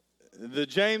The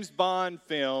James Bond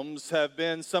films have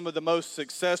been some of the most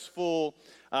successful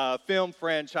film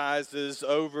franchises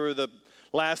over the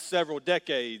last several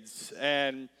decades.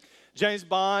 And James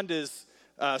Bond is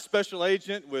a special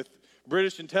agent with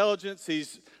British intelligence.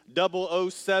 He's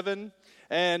 007.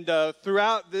 And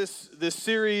throughout this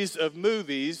series of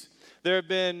movies, there have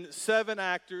been 7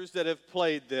 actors that have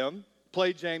played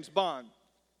James Bond.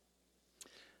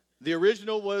 The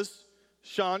original was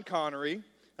Sean Connery.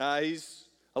 He's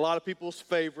a lot of people's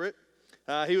favorite.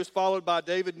 He was followed by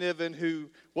David Niven, who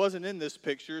wasn't in this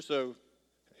picture, so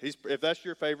if that's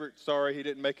your favorite, sorry, he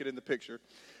didn't make it in the picture.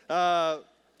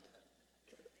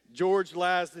 George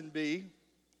Lazenby.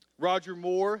 Roger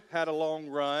Moore had a long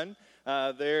run.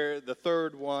 They're the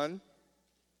third one,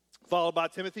 followed by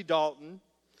Timothy Dalton.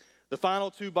 The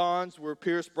final 2 Bonds were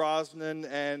Pierce Brosnan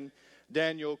and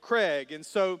Daniel Craig. And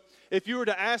so if you were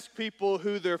to ask people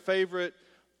who their favorite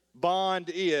Bond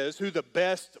is, who the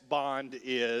best Bond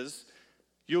is,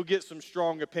 you'll get some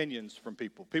strong opinions from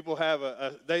people. People have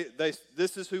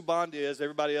this is who Bond is.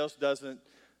 Everybody else doesn't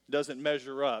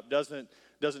measure up, doesn't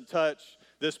touch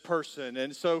this person.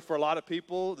 And so for a lot of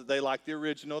people, they like the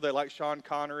original. They like Sean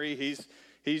Connery.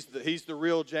 He's the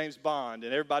real James Bond,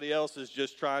 and everybody else is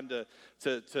just trying to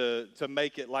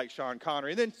make it like Sean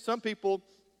Connery. And then some people,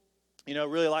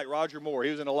 really like Roger Moore. He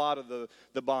was in a lot of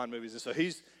the Bond movies, and so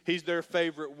he's their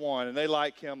favorite one, and they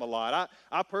like him a lot.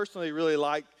 I personally really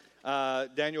like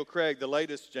Daniel Craig, the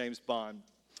latest James Bond.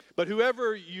 But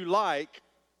whoever you like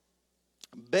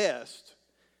best,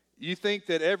 you think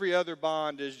that every other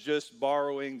Bond is just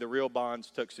borrowing the real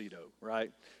Bond's tuxedo,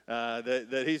 right?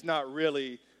 That he's not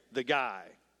really the guy.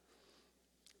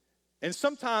 And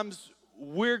sometimes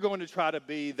we're going to try to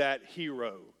be that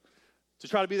hero. To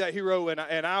try to be that hero in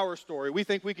our story, we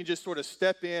think we can just sort of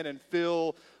step in and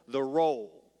fill the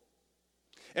role.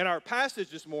 In our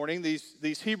passage this morning,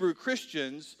 these Hebrew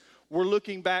Christians were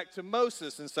looking back to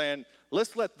Moses and saying,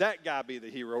 let's let that guy be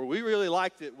the hero. We really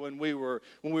liked it when we were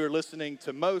listening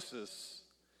to Moses.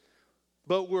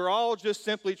 But we're all just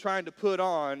simply trying to put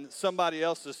on somebody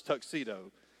else's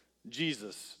tuxedo,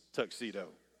 Jesus' tuxedo.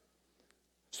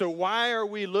 So why are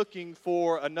we looking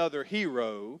for another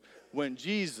hero when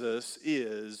Jesus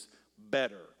is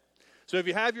better? So if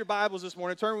you have your Bibles this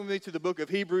morning, turn with me to the book of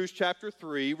Hebrews chapter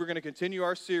 3. We're going to continue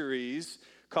our series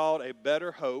called A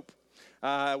Better Hope,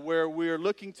 where we're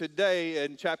looking today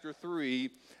in chapter 3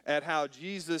 at how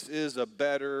Jesus is a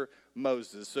better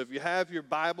Moses. So if you have your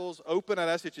Bibles open, I'd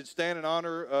ask that you'd stand in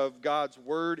honor of God's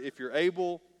word if you're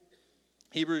able.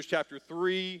 Hebrews chapter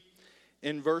 3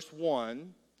 in verse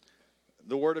 1,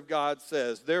 the word of God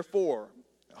says, "Therefore,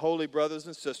 holy brothers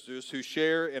and sisters who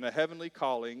share in a heavenly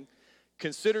calling,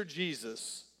 consider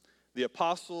Jesus, the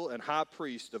apostle and high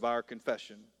priest of our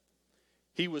confession.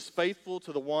 He was faithful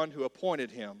to the one who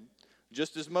appointed him,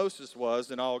 just as Moses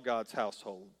was in all God's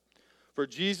household. For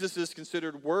Jesus is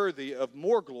considered worthy of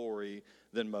more glory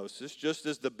than Moses, just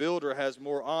as the builder has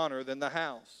more honor than the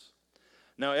house.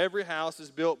 Now every house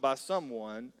is built by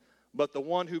someone, but the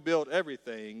one who built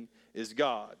everything is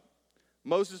God.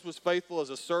 Moses was faithful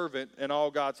as a servant in all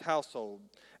God's household,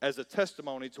 as a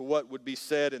testimony to what would be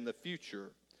said in the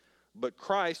future. But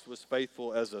Christ was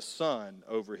faithful as a son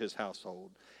over his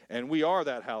household. And we are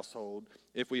that household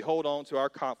if we hold on to our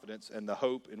confidence and the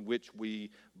hope in which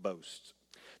we boast."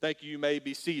 Thank you. You may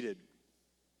be seated.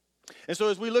 And so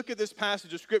as we look at this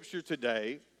passage of Scripture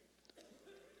today,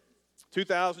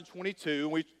 2022,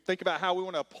 and we think about how we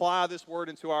want to apply this word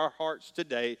into our hearts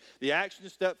today, the action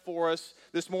step for us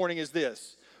this morning is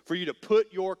this: for you to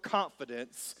put your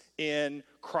confidence in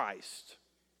Christ.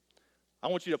 I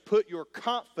want you to put your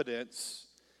confidence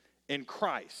in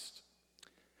Christ.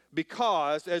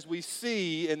 Because as we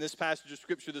see in this passage of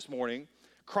Scripture this morning,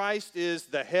 Christ is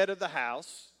the head of the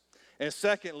house, and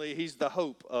secondly, he's the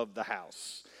hope of the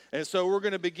house. And so we're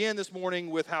going to begin this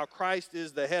morning with how Christ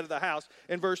is the head of the house.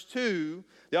 In verse 2,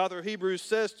 the author of Hebrews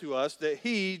says to us that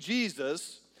he,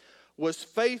 Jesus, was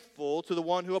faithful to the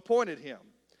one who appointed him,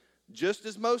 just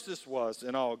as Moses was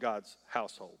in all God's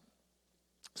household.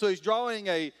 So he's drawing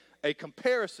a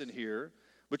comparison here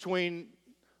between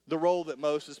the role that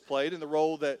Moses played and the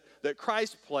role that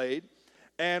Christ played.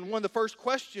 And one of the first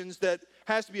questions that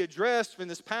has to be addressed in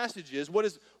this passage is, what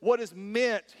is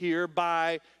meant here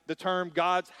by the term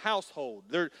God's household?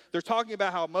 They're talking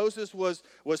about how Moses was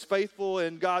faithful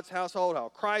in God's household, how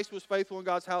Christ was faithful in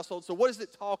God's household. So what is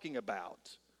it talking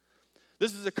about?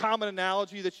 This is a common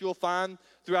analogy that you'll find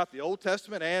throughout the Old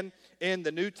Testament and in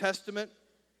the New Testament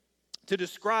to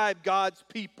describe God's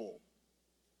people.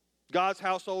 God's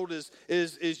household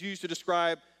is used to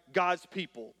describe God's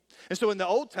people. And so in the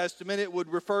Old Testament, it would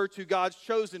refer to God's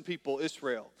chosen people,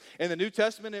 Israel. In the New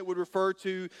Testament, it would refer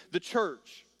to the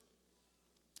church.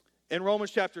 In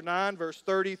Romans chapter 9, verse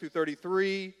 30 through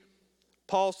 33,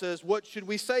 Paul says, "What should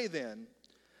we say then?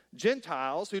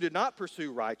 Gentiles who did not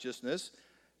pursue righteousness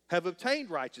have obtained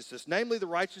righteousness, namely the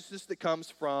righteousness that comes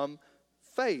from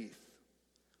faith.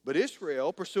 But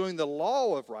Israel, pursuing the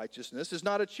law of righteousness, has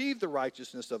not achieved the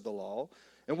righteousness of the law.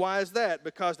 And why is that?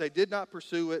 Because they did not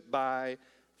pursue it by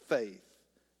faith,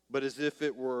 but as if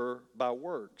it were by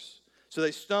works. So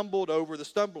they stumbled over the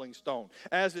stumbling stone.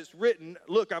 As it's written,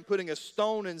 look, I'm putting a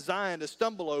stone in Zion to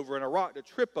stumble over and a rock to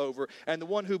trip over, and the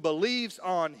one who believes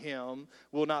on him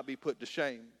will not be put to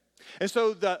shame." And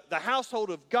so the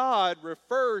household of God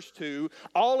refers to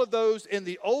all of those in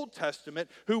the Old Testament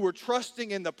who were trusting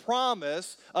in the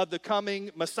promise of the coming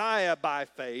Messiah by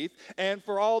faith, and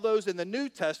for all those in the New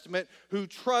Testament who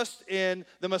trust in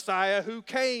the Messiah who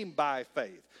came by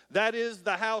faith. That is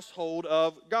the household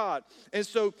of God. And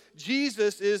so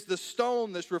Jesus is the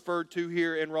stone that's referred to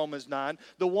here in Romans 9,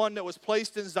 the one that was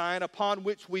placed in Zion upon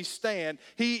which we stand.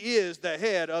 He is the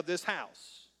head of this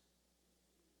house.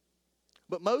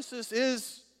 But Moses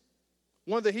is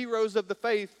one of the heroes of the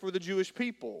faith for the Jewish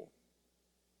people,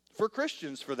 for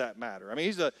Christians for that matter. I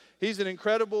mean, he's an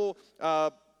incredible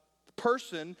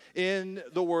person in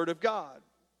the Word of God.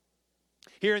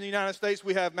 Here in the United States,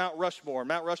 we have Mount Rushmore.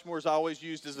 Mount Rushmore is always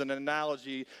used as an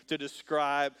analogy to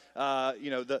describe,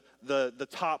 the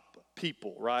top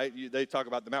people, right? They talk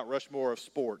about the Mount Rushmore of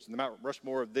sports and the Mount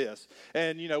Rushmore of this.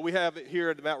 And, we have it here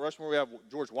at the Mount Rushmore, we have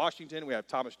George Washington, we have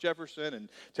Thomas Jefferson and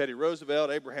Teddy Roosevelt,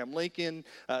 Abraham Lincoln,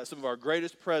 some of our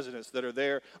greatest presidents that are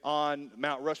there on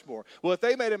Mount Rushmore. Well, if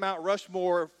they made a Mount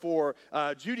Rushmore for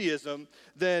Judaism,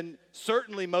 then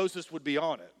certainly Moses would be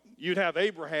on it. You'd have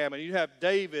Abraham, and you'd have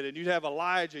David, and you'd have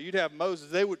Elijah, you'd have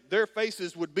Moses. Their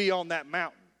faces would be on that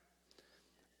mountain.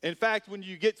 In fact, when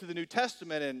you get to the New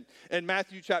Testament in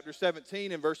Matthew chapter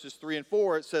 17 and verses 3 and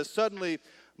 4, it says, "Suddenly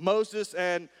Moses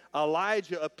and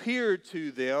Elijah appeared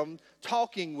to them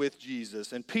talking with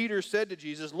Jesus. And Peter said to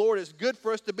Jesus, 'Lord, it's good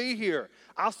for us to be here.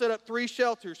 I'll set up 3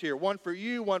 shelters here, one for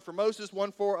you, one for Moses,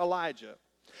 one for Elijah.'"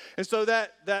 And so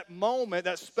that moment,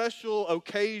 that special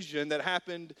occasion that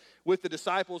happened with the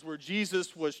disciples where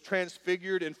Jesus was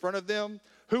transfigured in front of them,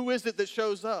 who is it that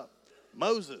shows up?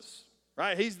 Moses,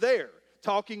 right? He's there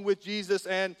talking with Jesus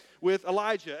and with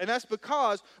Elijah. And that's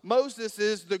because Moses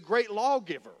is the great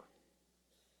lawgiver.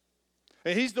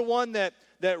 And he's the one that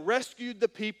rescued the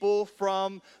people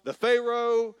from the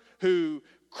Pharaoh who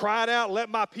cried out, "Let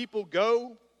my people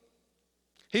go."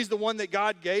 He's the one that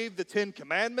God gave the 10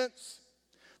 Commandments,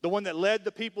 the one that led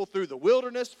the people through the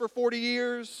wilderness for 40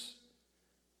 years.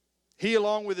 He,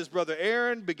 along with his brother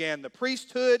Aaron, began the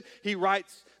priesthood. He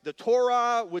writes the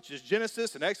Torah, which is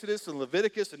Genesis and Exodus and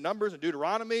Leviticus and Numbers and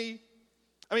Deuteronomy.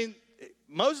 I mean,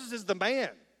 Moses is the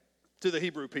man to the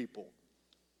Hebrew people.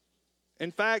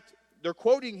 In fact, they're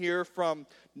quoting here from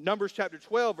Numbers chapter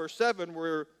 12, verse 7,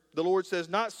 where the Lord says,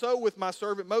 "Not so with my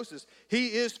servant Moses.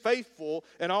 He is faithful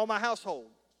in all my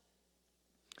household."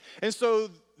 And so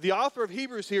the author of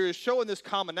Hebrews here is showing this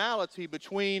commonality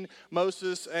between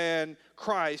Moses and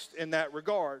Christ in that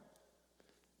regard.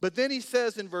 But then he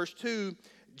says in verse 2,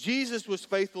 Jesus was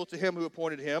faithful to him who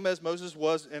appointed him, as Moses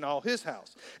was in all his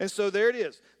house. And so there it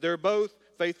is. They're both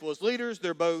faithful as leaders.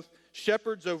 They're both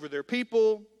shepherds over their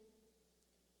people.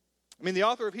 I mean, the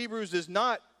author of Hebrews is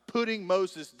not putting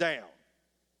Moses down.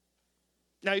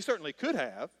 Now, he certainly could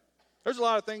have. There's a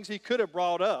lot of things he could have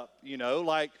brought up,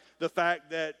 like the fact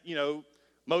that,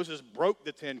 Moses broke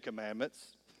the 10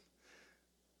 Commandments,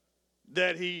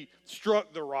 that he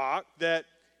struck the rock, that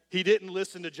he didn't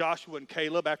listen to Joshua and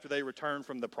Caleb after they returned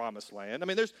from the Promised Land. I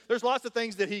mean, there's lots of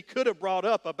things that he could have brought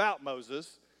up about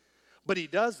Moses, but he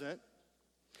doesn't.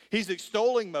 He's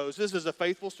extolling Moses as a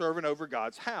faithful servant over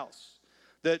God's house.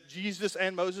 That Jesus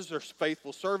and Moses are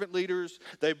faithful servant leaders.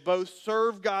 They both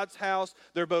serve God's house.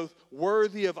 They're both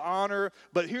worthy of honor.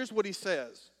 But here's what he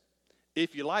says.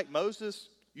 If you like Moses,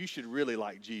 you should really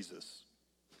like Jesus.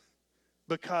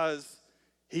 Because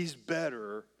he's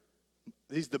better.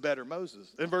 He's the better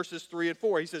Moses. In verses 3 and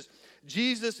 4, he says,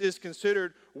 Jesus is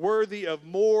considered worthy of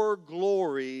more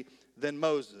glory than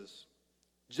Moses,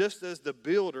 just as the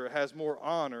builder has more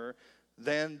honor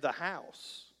than the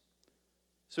house.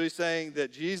 So he's saying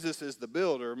that Jesus is the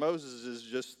builder, Moses is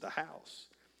just the house.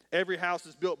 Every house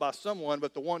is built by someone,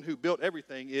 but the one who built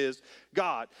everything is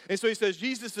God. And so he says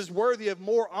Jesus is worthy of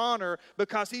more honor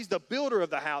because he's the builder of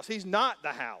the house. He's not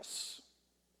the house.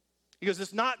 He goes,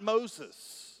 it's not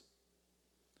Moses.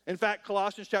 In fact,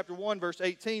 Colossians chapter 1, verse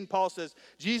 18, Paul says,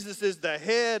 Jesus is the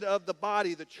head of the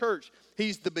body, the church.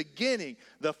 He's the beginning,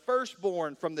 the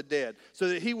firstborn from the dead, so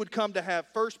that he would come to have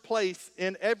first place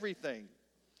in everything.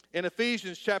 In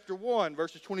Ephesians chapter 1,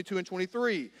 verses 22 and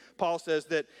 23, Paul says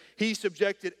that he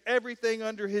subjected everything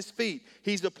under his feet.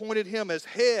 He's appointed him as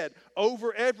head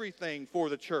over everything for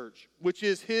the church, which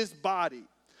is his body,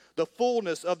 the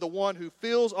fullness of the one who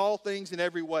fills all things in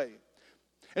every way.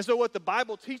 And so what the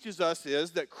Bible teaches us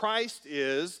is that Christ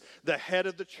is the head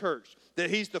of the church, that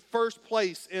he's the first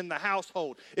place in the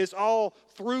household. It's all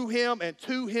through him and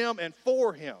to him and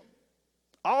for him.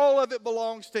 All of it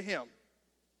belongs to him.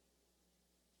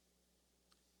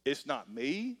 It's not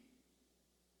me.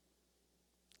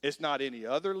 It's not any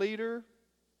other leader.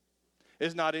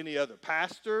 It's not any other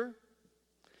pastor.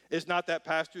 It's not that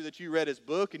pastor that you read his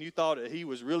book and you thought that he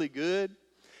was really good.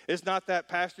 It's not that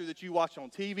pastor that you watch on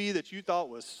TV that you thought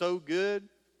was so good.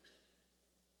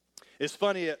 It's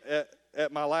funny,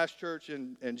 at my last church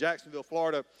in Jacksonville,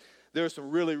 Florida, there were some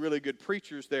really, really good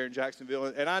preachers there in Jacksonville.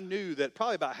 And I knew that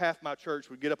probably about half my church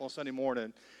would get up on Sunday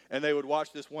morning and they would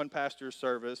watch this one pastor's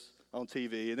service on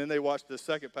TV. And then they watched the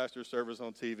second pastor's service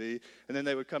on TV. And then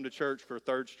they would come to church for a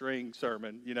third string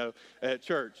sermon, at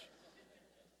church.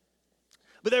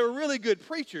 But they were really good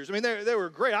preachers. I mean, they were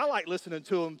great. I like listening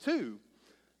to them too.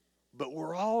 But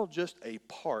we're all just a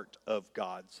part of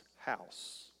God's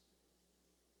house.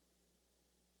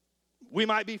 We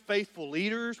might be faithful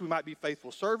leaders, we might be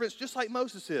faithful servants, just like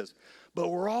Moses is. But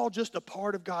we're all just a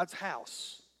part of God's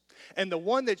house. And the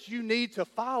one that you need to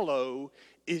follow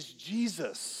is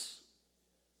Jesus.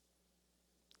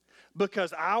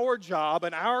 Because our job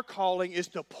and our calling is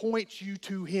to point you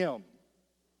to him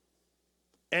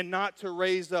and not to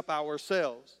raise up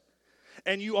ourselves.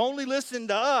 And you only listen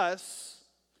to us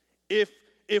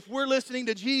if we're listening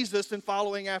to Jesus and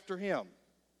following after him.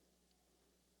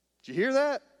 Did you hear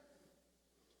that?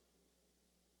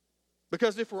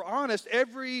 Because if we're honest,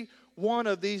 every one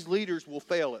of these leaders will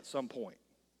fail at some point.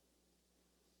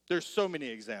 There's so many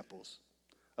examples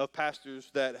of pastors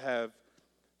that have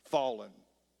fallen.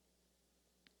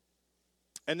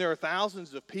 And there are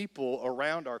thousands of people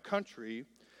around our country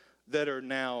that are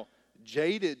now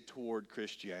jaded toward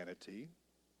Christianity,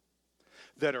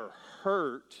 that are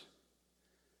hurt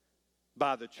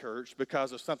by the church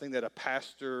because of something that a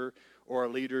pastor or a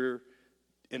leader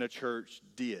in a church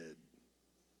did.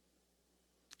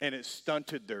 And it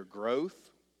stunted their growth.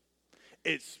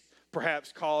 It's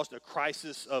perhaps caused a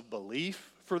crisis of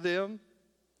belief for them.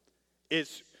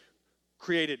 It's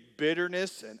created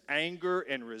bitterness and anger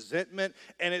and resentment.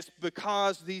 And it's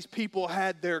because these people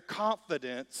had their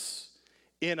confidence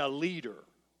in a leader.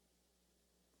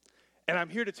 And I'm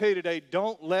here to tell you today,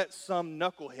 don't let some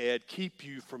knucklehead keep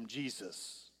you from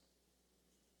Jesus.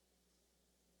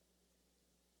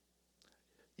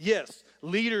 Yes,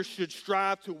 leaders should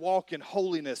strive to walk in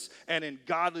holiness and in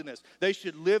godliness. They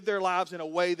should live their lives in a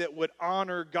way that would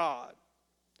honor God.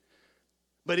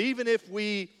 But even if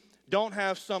we don't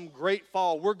have some great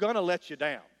fall, we're going to let you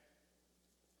down.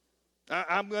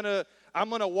 I'm going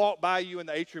to walk by you in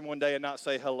the atrium one day and not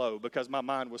say hello because my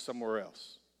mind was somewhere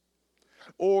else.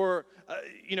 Or,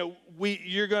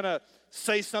 you're going to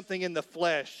say something in the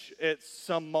flesh at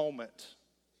some moment.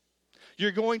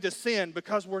 You're going to sin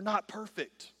because we're not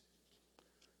perfect.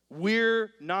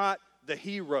 We're not the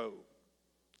hero.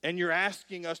 And you're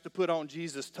asking us to put on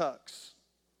Jesus' tux.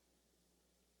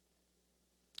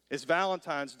 It's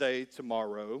Valentine's Day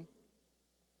tomorrow.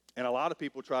 And a lot of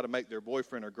people try to make their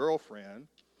boyfriend or girlfriend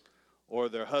or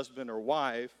their husband or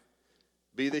wife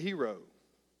be the hero.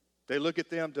 They look at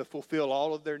them to fulfill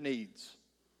all of their needs.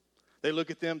 They look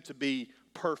at them to be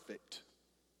perfect.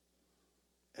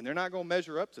 And they're not going to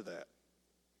measure up to that.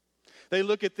 They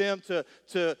look at them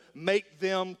to make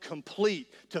them complete,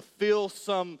 to fill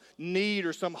some need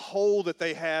or some hole that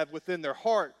they have within their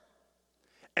heart.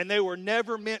 And they were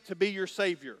never meant to be your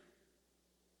Savior.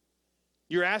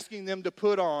 You're asking them to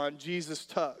put on Jesus'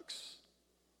 tux.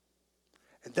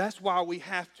 And that's why we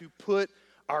have to put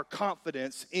our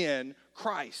confidence in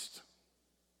Christ.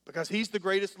 Because he's the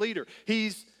greatest leader.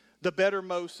 He's the better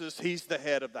Moses. He's the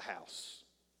head of the house.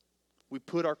 We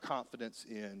put our confidence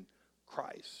in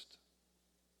Christ.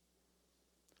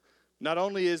 Not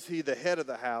only is he the head of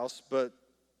the house, but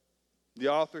the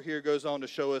author here goes on to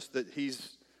show us that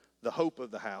he's the hope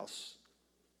of the house.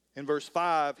 In verse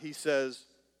 5, he says,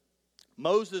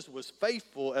 Moses was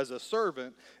faithful as a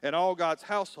servant in all God's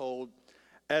household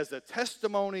as a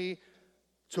testimony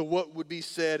to what would be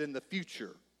said in the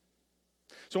future.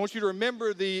 So I want you to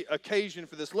remember the occasion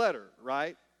for this letter,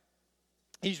 right?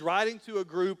 He's writing to a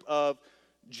group of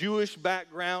Jewish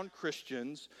background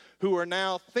Christians who are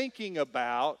now thinking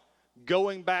about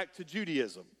going back to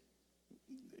Judaism.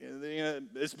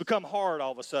 It's become hard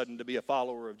all of a sudden to be a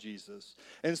follower of Jesus.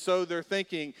 And so they're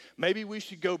thinking, maybe we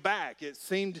should go back. It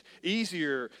seemed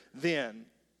easier then.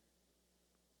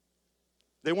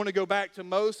 They want to go back to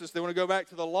Moses. They want to go back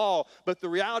to the law. But the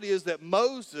reality is that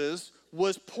Moses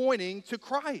was pointing to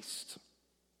Christ.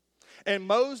 And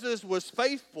Moses was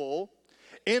faithful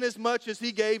inasmuch as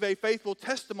he gave a faithful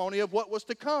testimony of what was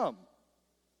to come.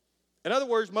 In other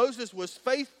words, Moses was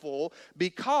faithful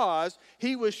because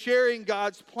he was sharing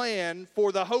God's plan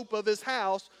for the hope of his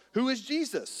house, who is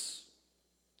Jesus.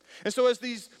 And so as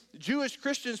these Jewish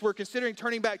Christians were considering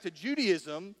turning back to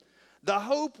Judaism, the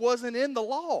hope wasn't in the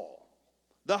law.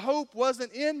 The hope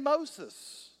wasn't in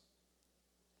Moses.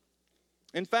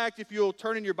 In fact, if you'll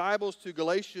turn in your Bibles to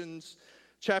Galatians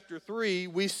chapter 3,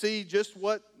 we see just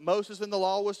what Moses and the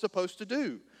law was supposed to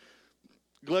do.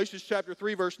 Galatians chapter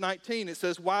 3, verse 19, it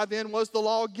says, "Why then was the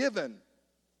law given?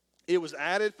 It was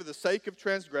added for the sake of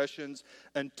transgressions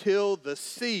until the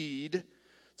seed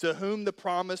to whom the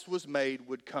promise was made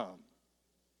would come."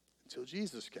 Until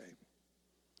Jesus came.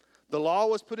 The law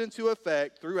was put into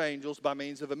effect through angels by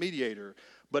means of a mediator.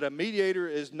 But a mediator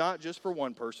is not just for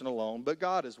one person alone, but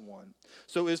God is one.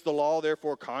 So is the law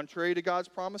therefore contrary to God's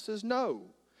promises?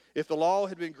 No. If the law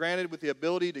had been granted with the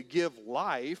ability to give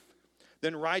life,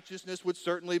 then righteousness would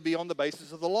certainly be on the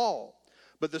basis of the law.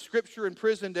 But the Scripture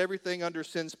imprisoned everything under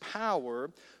sin's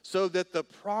power so that the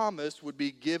promise would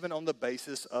be given on the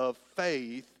basis of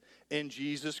faith in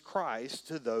Jesus Christ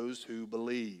to those who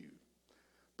believe.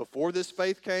 Before this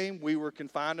faith came, we were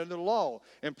confined under the law,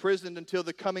 imprisoned until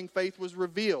the coming faith was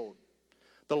revealed.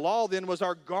 The law then was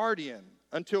our guardian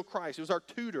until Christ. It was our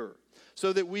tutor,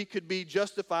 so that we could be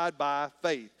justified by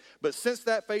faith. But since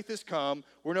that faith has come,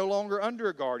 we're no longer under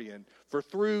a guardian. For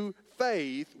through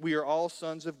faith, we are all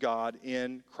sons of God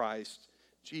in Christ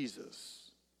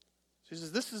Jesus. She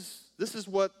says, this is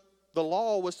what the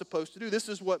law was supposed to do. This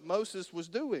is what Moses was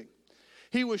doing.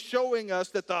 He was showing us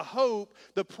that the hope,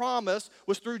 the promise,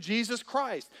 was through Jesus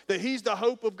Christ. That he's the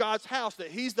hope of God's house.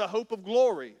 That he's the hope of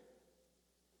glory.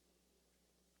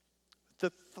 The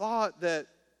thought that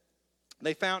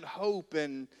they found hope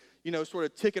in, sort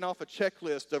of ticking off a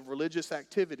checklist of religious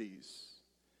activities.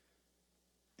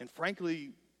 And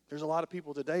frankly, there's a lot of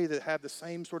people today that have the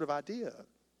same sort of idea.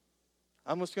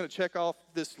 I'm just going to check off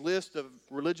this list of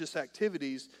religious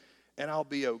activities and I'll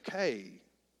be okay.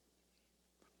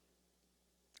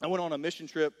 I went on a mission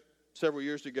trip several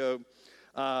years ago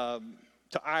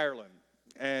to Ireland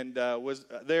and was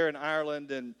there in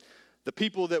Ireland, and the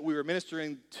people that we were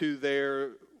ministering to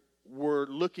there were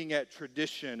looking at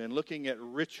tradition and looking at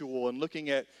ritual and looking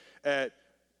at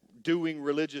doing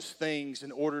religious things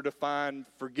in order to find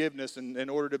forgiveness and in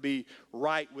order to be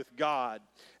right with God.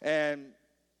 And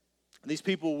these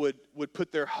people would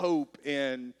put their hope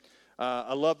in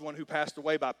a loved one who passed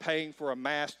away by paying for a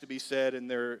mass to be said in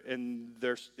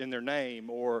their name,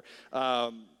 or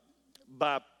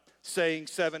by saying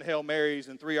 7 Hail Marys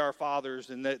and 3 Our Fathers,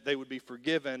 and that they would be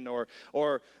forgiven, or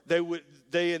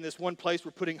they in this one place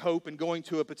were putting hope in going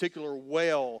to a particular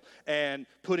well and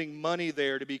putting money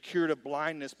there to be cured of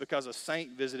blindness because a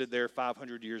saint visited there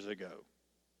 500 years ago.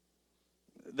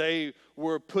 They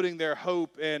were putting their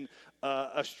hope in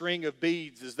a string of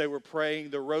beads as they were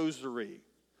praying the rosary.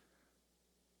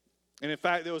 And in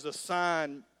fact, there was a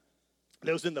sign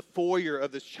that was in the foyer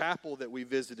of this chapel that we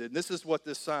visited. And this is what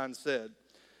this sign said: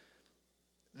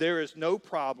 "There is no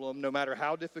problem, no matter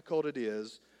how difficult it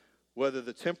is, whether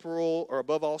the temporal or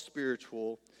above all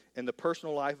spiritual, in the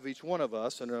personal life of each one of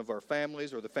us and of our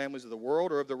families or the families of the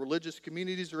world or of the religious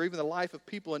communities or even the life of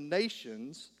people and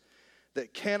nations,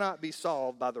 that cannot be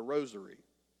solved by the rosary.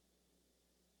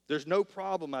 There's no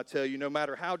problem, I tell you, no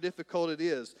matter how difficult it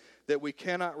is, that we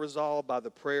cannot resolve by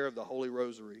the prayer of the Holy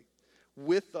Rosary.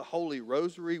 With the Holy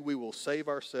Rosary, we will save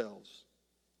ourselves.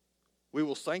 We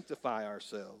will sanctify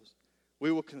ourselves.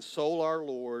 We will console our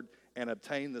Lord and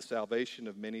obtain the salvation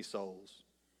of many souls."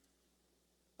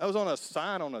 That was on a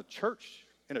sign on in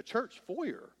a church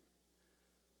foyer.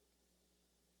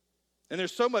 And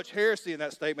there's so much heresy in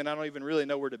that statement, I don't even really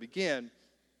know where to begin.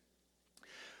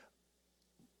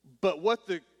 But what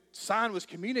the sign was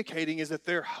communicating is that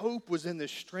their hope was in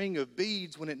this string of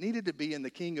beads when it needed to be in the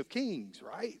King of Kings,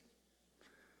 right?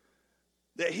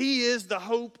 That he is the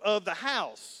hope of the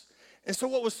house. And so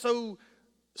what was so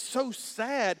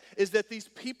sad is that these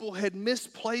people had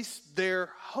misplaced their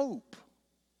hope.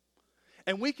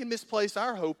 And we can misplace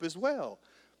our hope as well.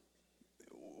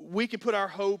 We can put our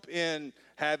hope in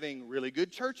having really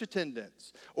good church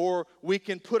attendance, or we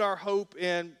can put our hope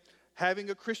in having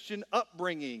a Christian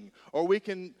upbringing, or we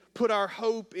can put our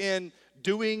hope in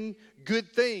doing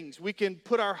good things. We can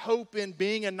put our hope in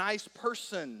being a nice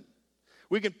person.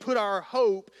 We can put our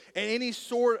hope in any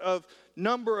sort of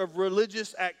number of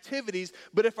religious activities,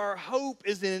 but if our hope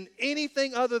is in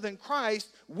anything other than Christ,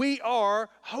 we are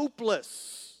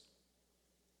hopeless.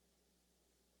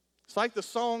 It's like the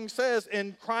song says,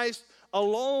 in Christ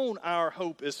alone our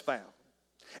hope is found.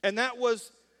 And that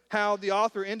was how the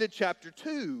author ended chapter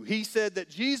 2. He said that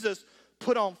Jesus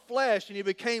put on flesh and he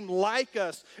became like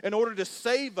us in order to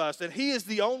save us. And he is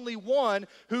the only one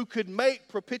who could make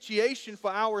propitiation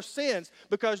for our sins,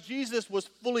 because Jesus was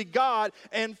fully God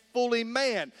and fully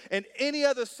man. And any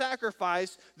other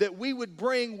sacrifice that we would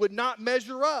bring would not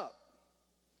measure up.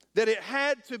 That it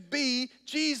had to be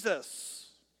Jesus.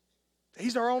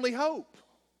 He's our only hope.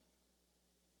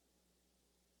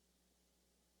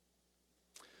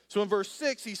 So in verse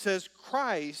 6 he says,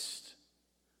 Christ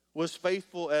was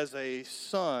faithful as a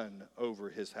son over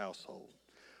his household.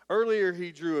 Earlier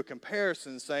he drew a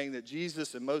comparison saying that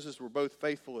Jesus and Moses were both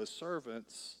faithful as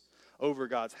servants over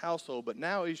God's household, but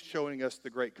now he's showing us the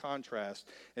great contrast,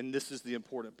 and this is the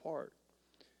important part.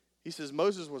 He says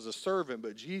Moses was a servant,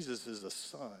 but Jesus is a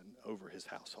son over his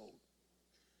household.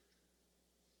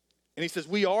 And he says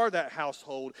we are that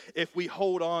household if we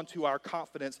hold on to our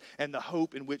confidence and the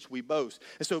hope in which we boast.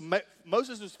 And so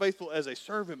Moses was faithful as a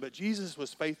servant, but Jesus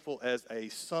was faithful as a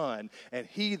son, and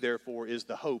he therefore is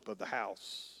the hope of the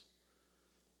house.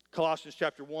 Colossians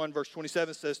chapter 1 verse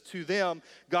 27 says, to them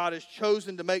God has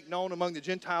chosen to make known among the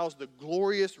Gentiles the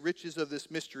glorious riches of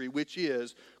this mystery, which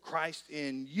is Christ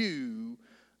in you,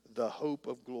 the hope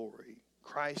of glory.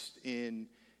 Christ in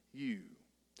you.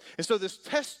 And so this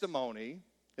testimony,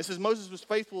 it says Moses was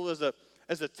faithful as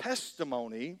a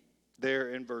testimony there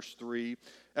in verse 3,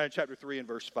 chapter 3 and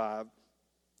verse 5,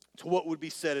 to what would be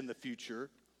said in the future.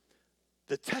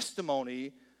 The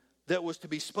testimony that was to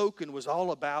be spoken was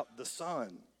all about the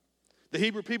Son. The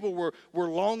Hebrew people were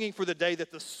longing for the day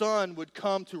that the Son would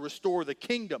come to restore the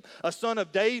kingdom. A son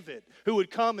of David who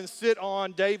would come and sit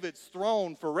on David's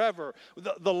throne forever.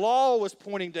 The law was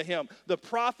pointing to him. The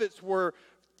prophets were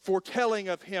foretelling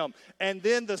of him. And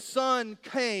then the Son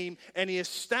came and he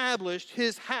established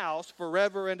his house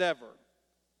forever and ever.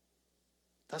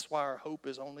 That's why our hope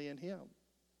is only in him.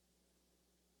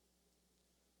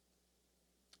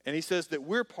 And he says that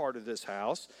we're part of this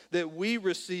house, that we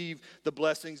receive the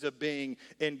blessings of being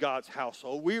in God's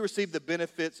household. We receive the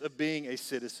benefits of being a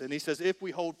citizen. He says if we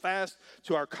hold fast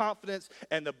to our confidence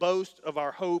and the boast of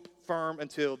our hope firm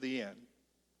until the end.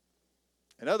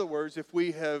 In other words, if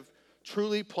we have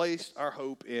truly placed our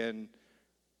hope in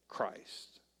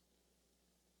Christ.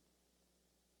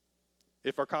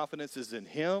 If our confidence is in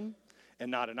him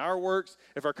and not in our works,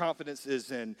 if our confidence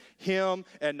is in him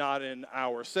and not in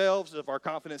ourselves, if our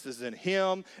confidence is in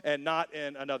him and not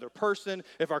in another person,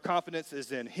 if our confidence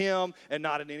is in him and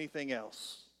not in anything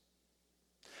else.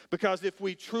 Because if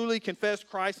we truly confess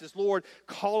Christ as Lord,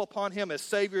 call upon him as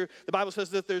Savior, the Bible says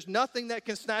that there's nothing that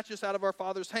can snatch us out of our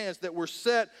Father's hands, that we're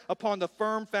set upon the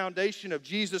firm foundation of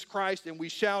Jesus Christ and we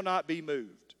shall not be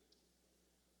moved.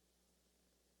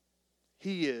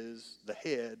 He is the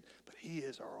head, but he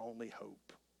is our only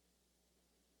hope.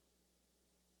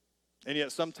 And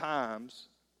yet sometimes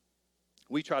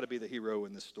we try to be the hero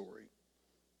in this story.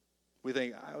 We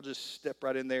think, I'll just step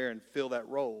right in there and fill that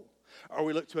role. Or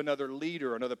we look to another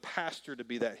leader, another pastor to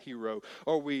be that hero.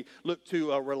 Or we look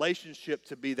to a relationship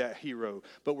to be that hero.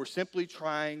 But we're simply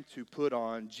trying to put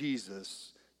on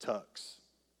Jesus' tux.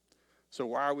 So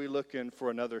why are we looking for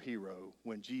another hero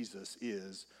when Jesus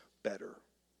is better?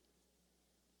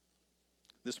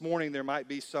 This morning there might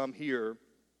be some here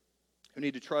who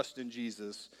need to trust in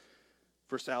Jesus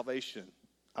for salvation.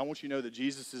 I want you to know that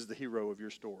Jesus is the hero of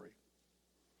your story.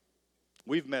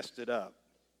 We've messed it up.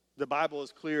 The Bible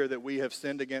is clear that we have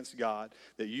sinned against God,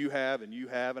 that you have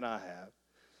and I have,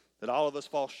 that all of us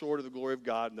fall short of the glory of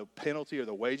God, and the penalty or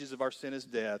the wages of our sin is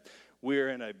death. We're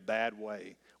in a bad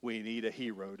way. We need a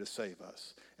hero to save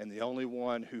us. And the only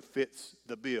one who fits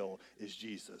the bill is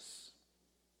Jesus.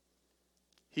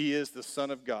 He is the Son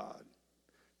of God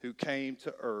who came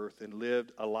to earth and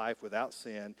lived a life without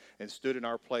sin and stood in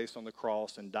our place on the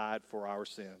cross and died for our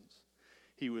sins.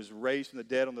 He was raised from the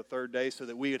dead on the third day so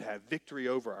that we would have victory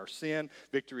over our sin,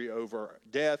 victory over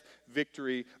death,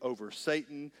 victory over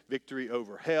Satan, victory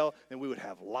over hell, and we would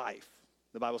have life.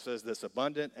 The Bible says that's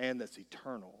abundant and that's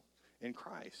eternal in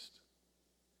Christ.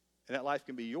 And that life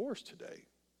can be yours today.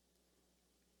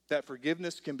 That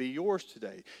forgiveness can be yours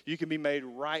today. You can be made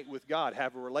right with God,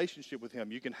 have a relationship with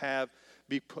him. You can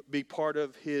be part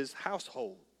of his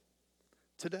household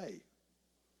today.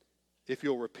 if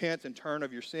you'll repent and turn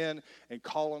of your sin and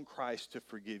call on Christ to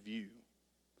forgive you.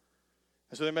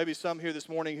 And so there may be some here this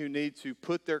morning who need to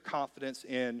put their confidence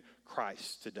in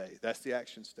Christ today. That's the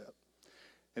action step.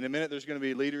 In a minute, there's going to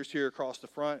be leaders here across the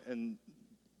front, and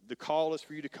the call is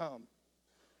for you to come,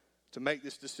 to make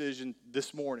this decision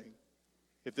this morning,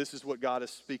 if this is what God is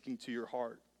speaking to your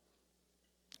heart.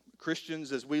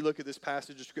 Christians, as we look at this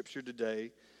passage of Scripture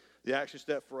today, the action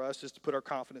step for us is to put our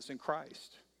confidence in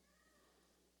Christ.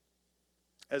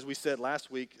 As we said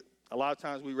last week, a lot of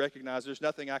times we recognize there's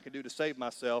nothing I can do to save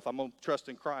myself. I'm going to trust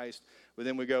in Christ. But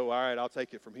then we go, all right, I'll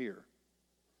take it from here.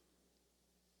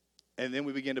 And then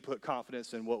we begin to put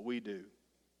confidence in what we do.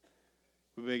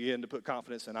 We begin to put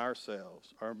confidence in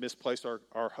ourselves, or misplace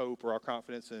our hope or our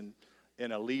confidence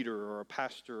in a leader or a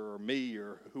pastor or me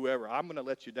or whoever. I'm going to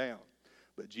let you down,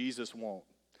 but Jesus won't.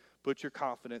 Put your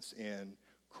confidence in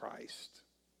Christ.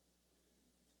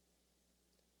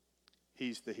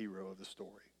 He's the hero of the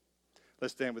story.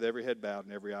 Let's stand with every head bowed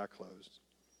and every eye closed.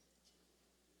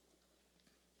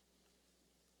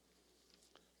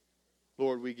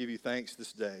 Lord, we give you thanks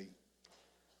this day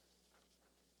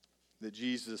that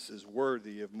Jesus is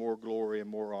worthy of more glory and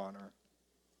more honor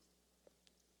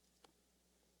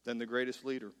than the greatest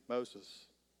leader, Moses.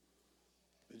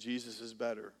 But Jesus is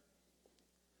better.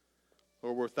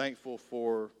 Lord, we're thankful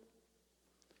for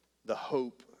the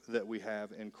hope that we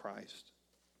have in Christ.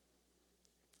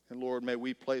 And Lord, may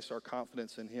we place our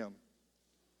confidence in him.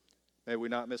 May we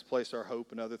not misplace our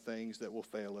hope in other things that will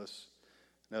fail us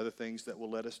and other things that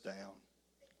will let us down.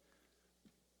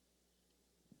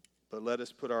 But let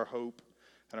us put our hope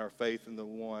and our faith in the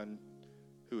one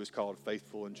who is called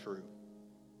faithful and true.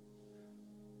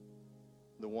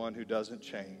 The one who doesn't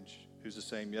change, who's the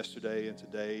same yesterday and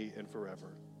today and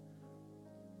forever.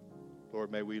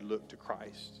 Lord, may we look to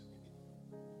Christ.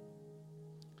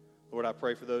 Lord, I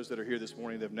pray for those that are here this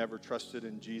morning that have never trusted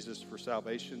in Jesus for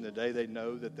salvation. The day they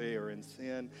know that they are in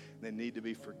sin and they need to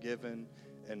be forgiven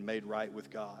and made right with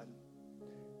God.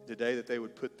 The day that they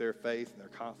would put their faith and their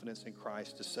confidence in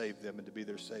Christ to save them and to be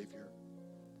their Savior.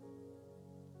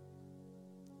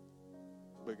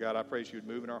 But God, I pray you would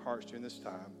move in our hearts during this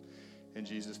time. In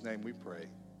Jesus' name we pray.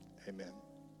 Amen.